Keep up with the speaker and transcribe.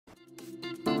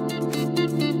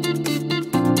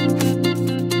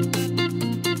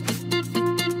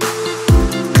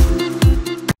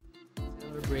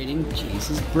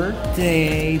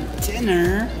birthday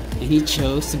dinner, and he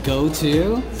chose to go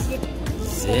to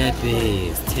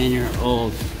Zippy's.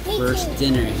 10-year-old first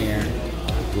dinner here.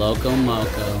 Loco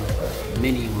Moco.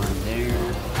 Mini one there.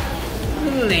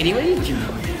 Little lady, what are you doing?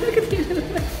 Look at you.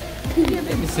 Look at your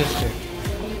baby sister.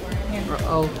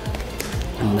 Oh.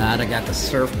 And Nada got the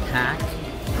surf pack.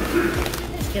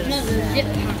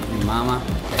 Mama,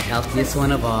 the healthiest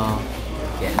one of all.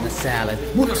 Getting the salad.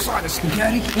 One side of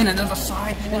spaghetti, and another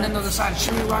side, and another side of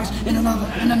chili rice, and another,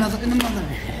 and another, and another.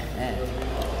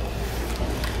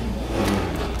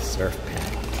 Surf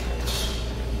pack.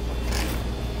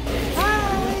 Hi,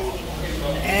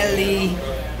 Ellie.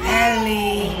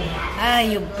 Ellie. Ah,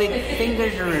 your big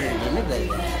fingers are in. Look at that.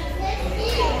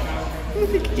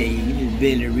 Look at you, little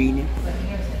ballerina.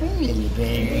 Little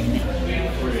ballerina.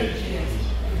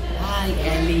 Hi,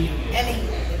 Ellie. Ellie.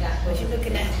 What you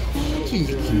looking at? What you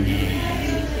looking at?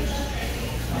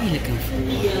 What are you looking for?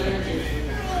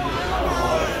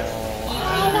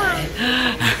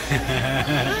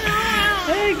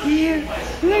 Thank you.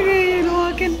 Look at you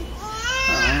walking. Oh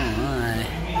my.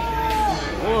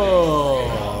 Whoa.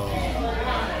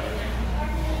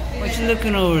 What you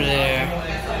looking over there?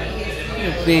 You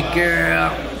big girl.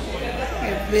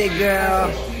 You big girl.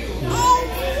 Wow,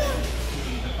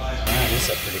 this is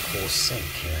a pretty cool sink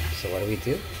here. So what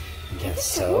do? Get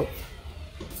soap.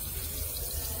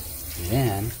 And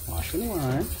then wash with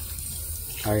water.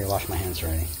 I already washed my hands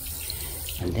already.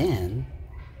 And then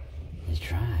it's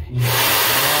dry.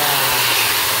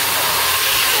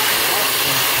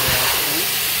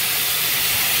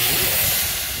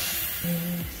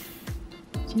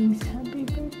 Jeez, happy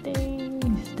birthday.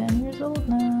 He's 10 years old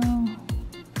now.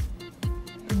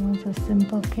 He wants a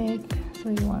simple cake, so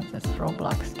he wants this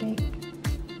Roblox cake.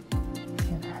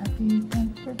 And happy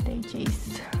 10th birthday,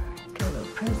 Chase. Got a little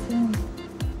present.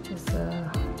 Just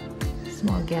a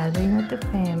small gathering with the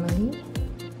family.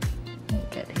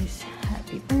 Look at his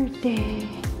happy birthday.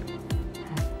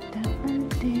 Happy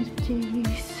birthday to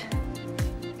Chase.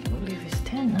 Can't believe he's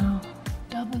 10 now.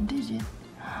 Double digit.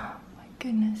 Oh my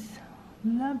goodness.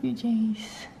 Love you,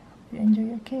 Jace. You enjoy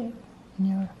your cake and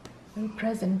your little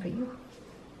present for you.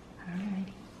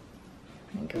 Alrighty.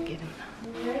 Let me go get him now.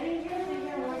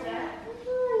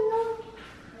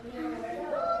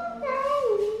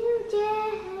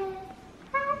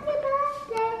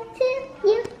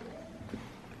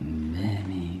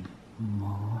 Many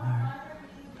more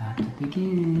about to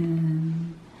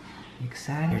begin.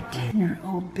 Excited? Your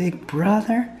 10-year-old big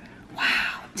brother?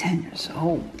 Wow, 10 years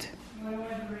old.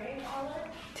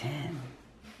 10.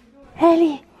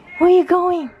 Ellie, where are you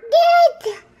going?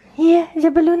 Dad! Yeah, is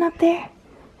a balloon up there?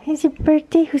 Is it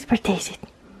birthday? Whose birthday is it?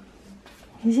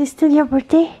 Is it still your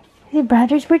birthday? Is it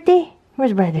brother's birthday?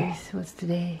 Where's brothers? What's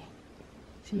today?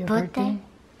 Is it your birthday?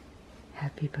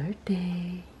 Happy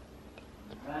birthday.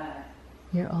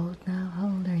 You're old now? How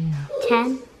old are you now?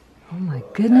 10. Oh my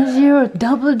goodness, you're a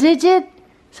double digit?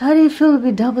 So how do you feel to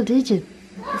be double digit?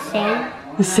 The same.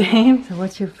 The same? So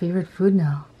what's your favorite food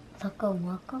now? Loco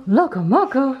Moco. Loco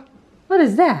Moco? What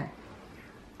is that?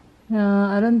 No,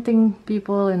 I don't think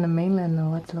people in the mainland know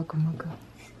what's Loco Moco.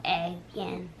 Egg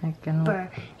and Like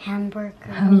hamburger.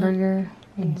 hamburger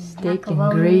and steak and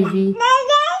macaroni. gravy.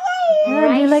 Yeah,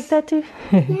 do you like that too?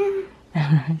 Yeah.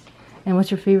 And what's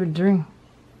your favorite drink?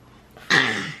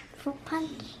 Fruit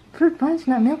punch. Fruit punch,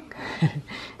 not milk.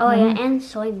 Oh yeah, and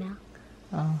soy milk.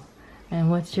 Oh, and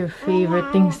what's your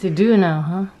favorite things to do now,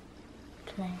 huh?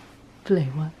 Play. Play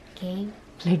what? Game.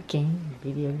 Play game,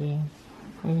 video game.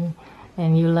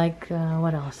 And you like,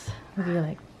 what else? What do you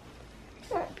like?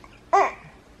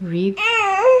 Read?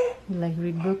 You like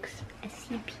read books?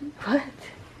 SCP. What?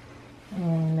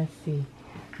 And let's see.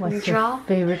 What's Draw. your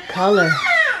favorite color?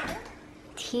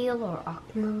 Teal or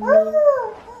aquamarine.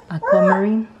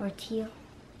 Aquamarine? Or teal.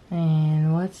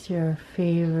 And what's your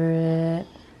favorite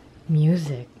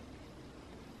music?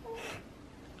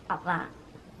 A lot.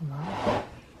 Wow.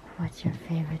 What's your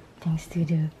favorite things to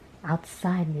do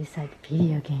outside besides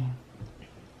video game?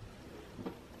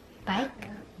 Bike.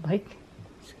 Bike?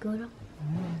 Scooter.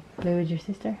 Play with your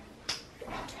sister?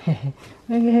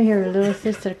 Look at your little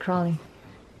sister crawling.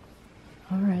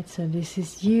 Alright, so this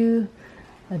is you.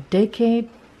 A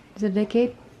decade. Is it a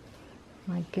decade?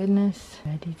 My goodness.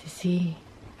 Ready to see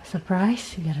a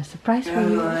surprise? You got a surprise for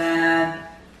you. Man.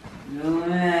 No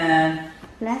man.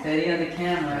 Left. Steady on the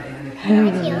camera. In the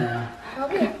camera now.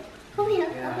 Over here. Over here.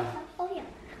 Yeah. Over here.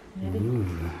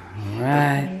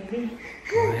 Alright.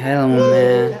 Go ahead, little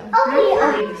man.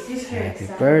 Happy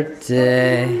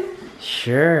birthday.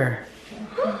 Sure.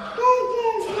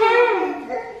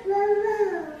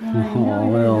 Oh,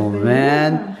 little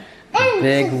man.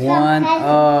 Big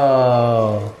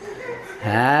 1-0.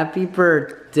 Happy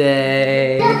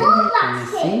birthday. Can you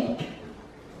see?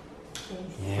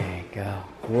 There you go.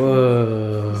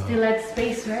 Whoa. Still like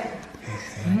space, right?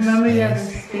 Remember you have a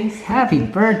space. Happy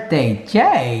birthday,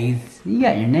 Jace. You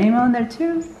got your name on there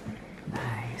too?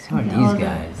 Nice. Who are these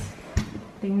guys?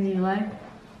 Things you like?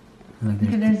 Look,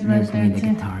 there's there's right me, there the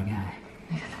too. guitar guy.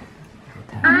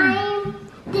 I'm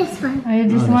this one. Are you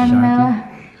this Oh, the one, sharky. Mela?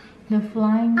 The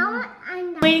flying? I'm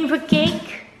Waiting for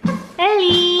cake.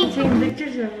 Ellie! Taking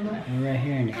pictures of it. We're right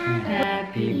here in the front.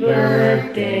 Happy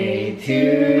birthday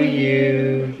to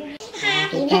you.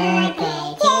 Happy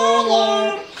birthday to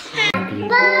you. Happy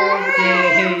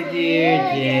birthday, dear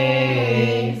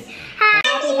Jace.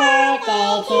 Happy birthday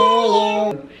to you.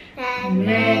 And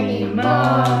Many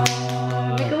more.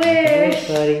 Make a wish.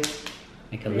 Buddy.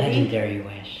 Make a legendary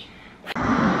wish.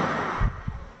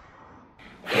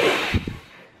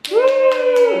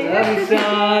 Love you,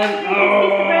 son.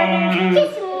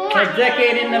 Oh, a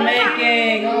decade in the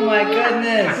making. Oh my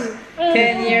goodness.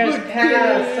 10 years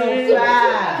passed so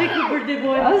fast. Take your birthday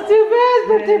boy. That's too fast,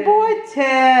 birthday boy.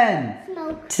 10.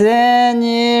 10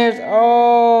 years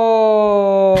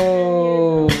old.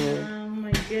 Oh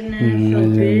my goodness, so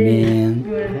Mm, big. man.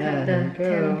 You want to cut the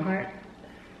 10 apart?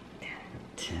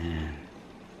 10.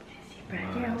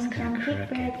 Birthday, That's kind of crooked.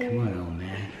 Come on, old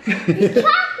man. It's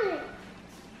chocolate.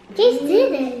 Jace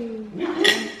did it.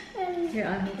 Here,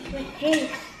 I'll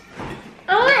I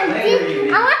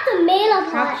want the male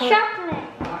part. Chocolate.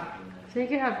 So you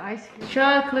can have ice cream.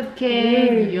 Chocolate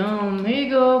cake. Yum. Here you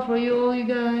go for you all you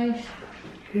guys.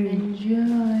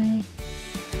 Enjoy.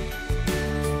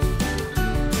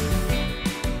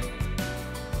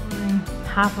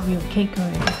 Half of your cake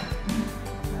already.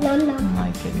 No, no. Oh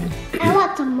my goodness. I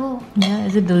want some more. Yeah,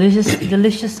 is it delicious?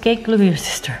 Delicious cake? Look at your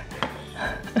sister.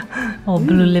 Oh,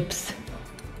 blue lips.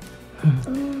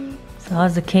 So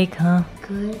how's the cake, huh?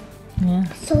 Good. Yeah,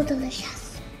 So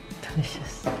delicious.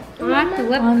 delicious. I want the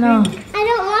whipped Oh no, I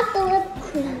don't want the whipped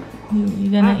cream.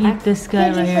 you're gonna eat this guy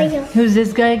Here's right your here. plate. Who's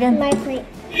this guy again? My plate.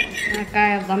 That guy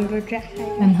a lumberjack.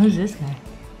 And who's this guy?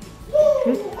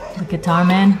 The guitar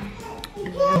man.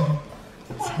 10.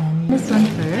 This one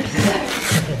first.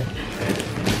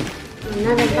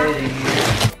 Another box.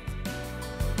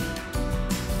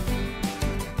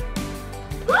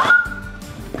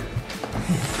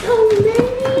 So many.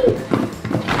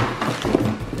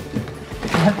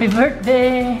 Happy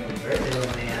birthday!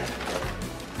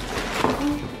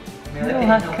 You're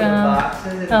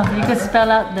welcome. Oh, you can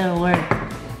spell out the word.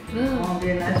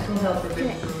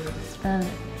 Spell it.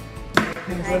 So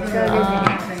there's an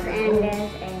X and there's a...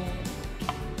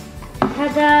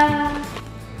 Ta-da!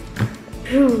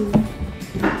 Boom.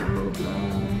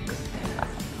 Roblox.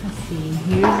 Let's see.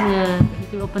 Here's a. You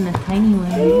can open a tiny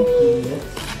one.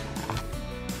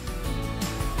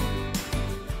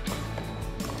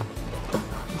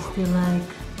 Still like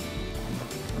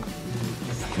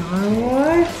Star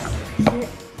Wars.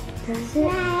 Does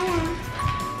it?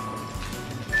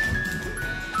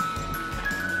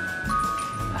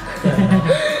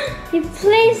 He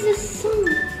plays the song.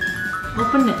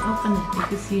 Open it. Open it. You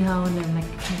can see how they're We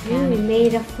mechanic.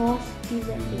 made a false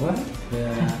pizza. What?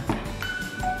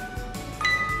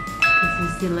 Because you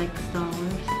still like Star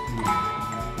Wars.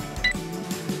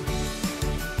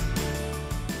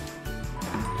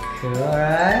 Cool,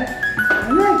 right?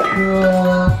 Isn't that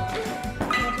cool?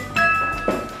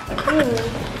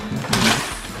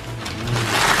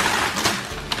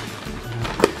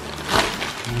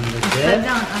 Upside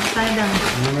down. Upside down.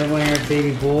 Remember when you were a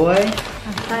baby boy?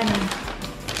 Upside down.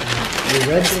 We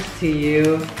read this to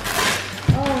you.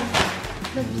 Oh,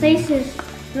 the places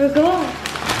we're going.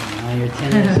 Now you're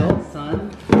 10 years old,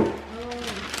 son.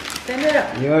 Stand it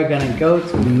up. You are gonna go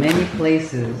to many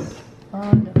places.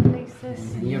 All the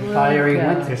places. You probably already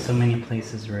went to so many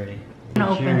places already.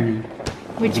 Gonna open. Journey.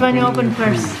 Which one you open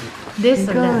first? This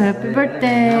or that? Happy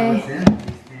birthday.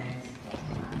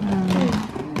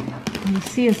 You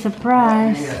see a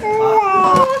surprise.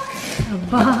 A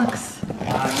box.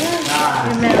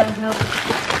 Your man help.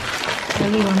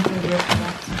 Ellie wants to rip the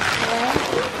box.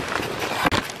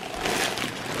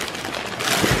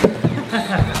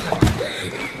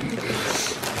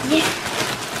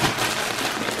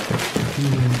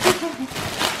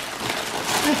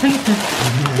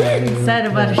 Sad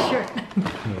about a shirt.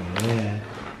 Yeah.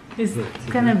 It's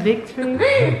kind of big for you.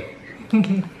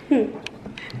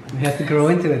 We have to grow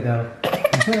into it though.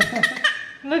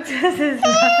 Look, this is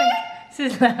laughing.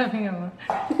 She's laughing a lot.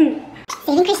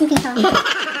 Saving Christian people.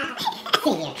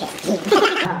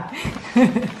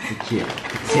 Cute.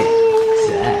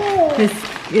 This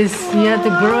you have to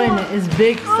grow in it. It's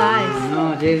big size.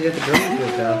 No, Jay, you have to grow into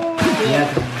it though. You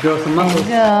have to grow some There muscles. you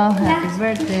go. Happy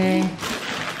birthday.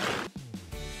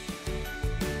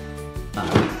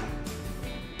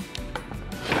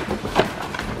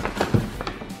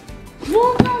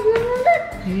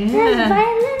 There's Yeah,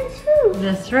 violin too.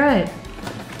 that's right.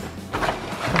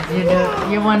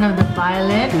 You're one of the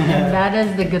violin, and that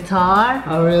is the guitar.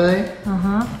 Oh, really?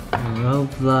 Uh-huh.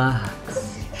 Roblox.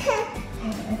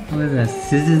 What is that?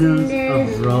 Citizens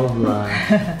of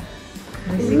Roblox.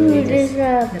 Basically, There's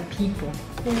just a the people.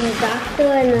 doctor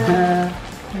and a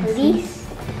police.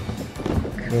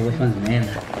 Cool, which one's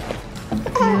Amanda?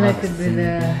 You like it with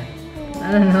the,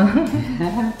 I don't know.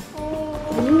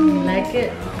 You like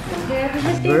it?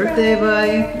 Birthday,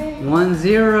 buddy.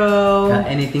 1-0. Got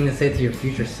anything to say to your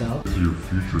future self? Your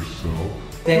future self.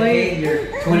 Dedicate your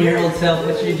 20-year-old self.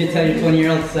 What should you tell your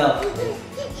 20-year-old self?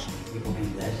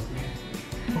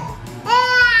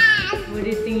 What do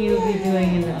you think you'll be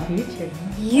doing in the future?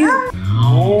 You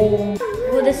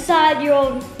will decide your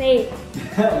own fate.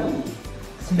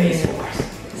 Space Force.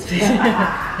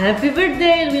 Happy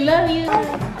birthday! We love you!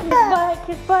 Kiss bye,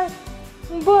 kiss bye.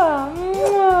 Mwah,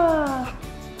 mwah.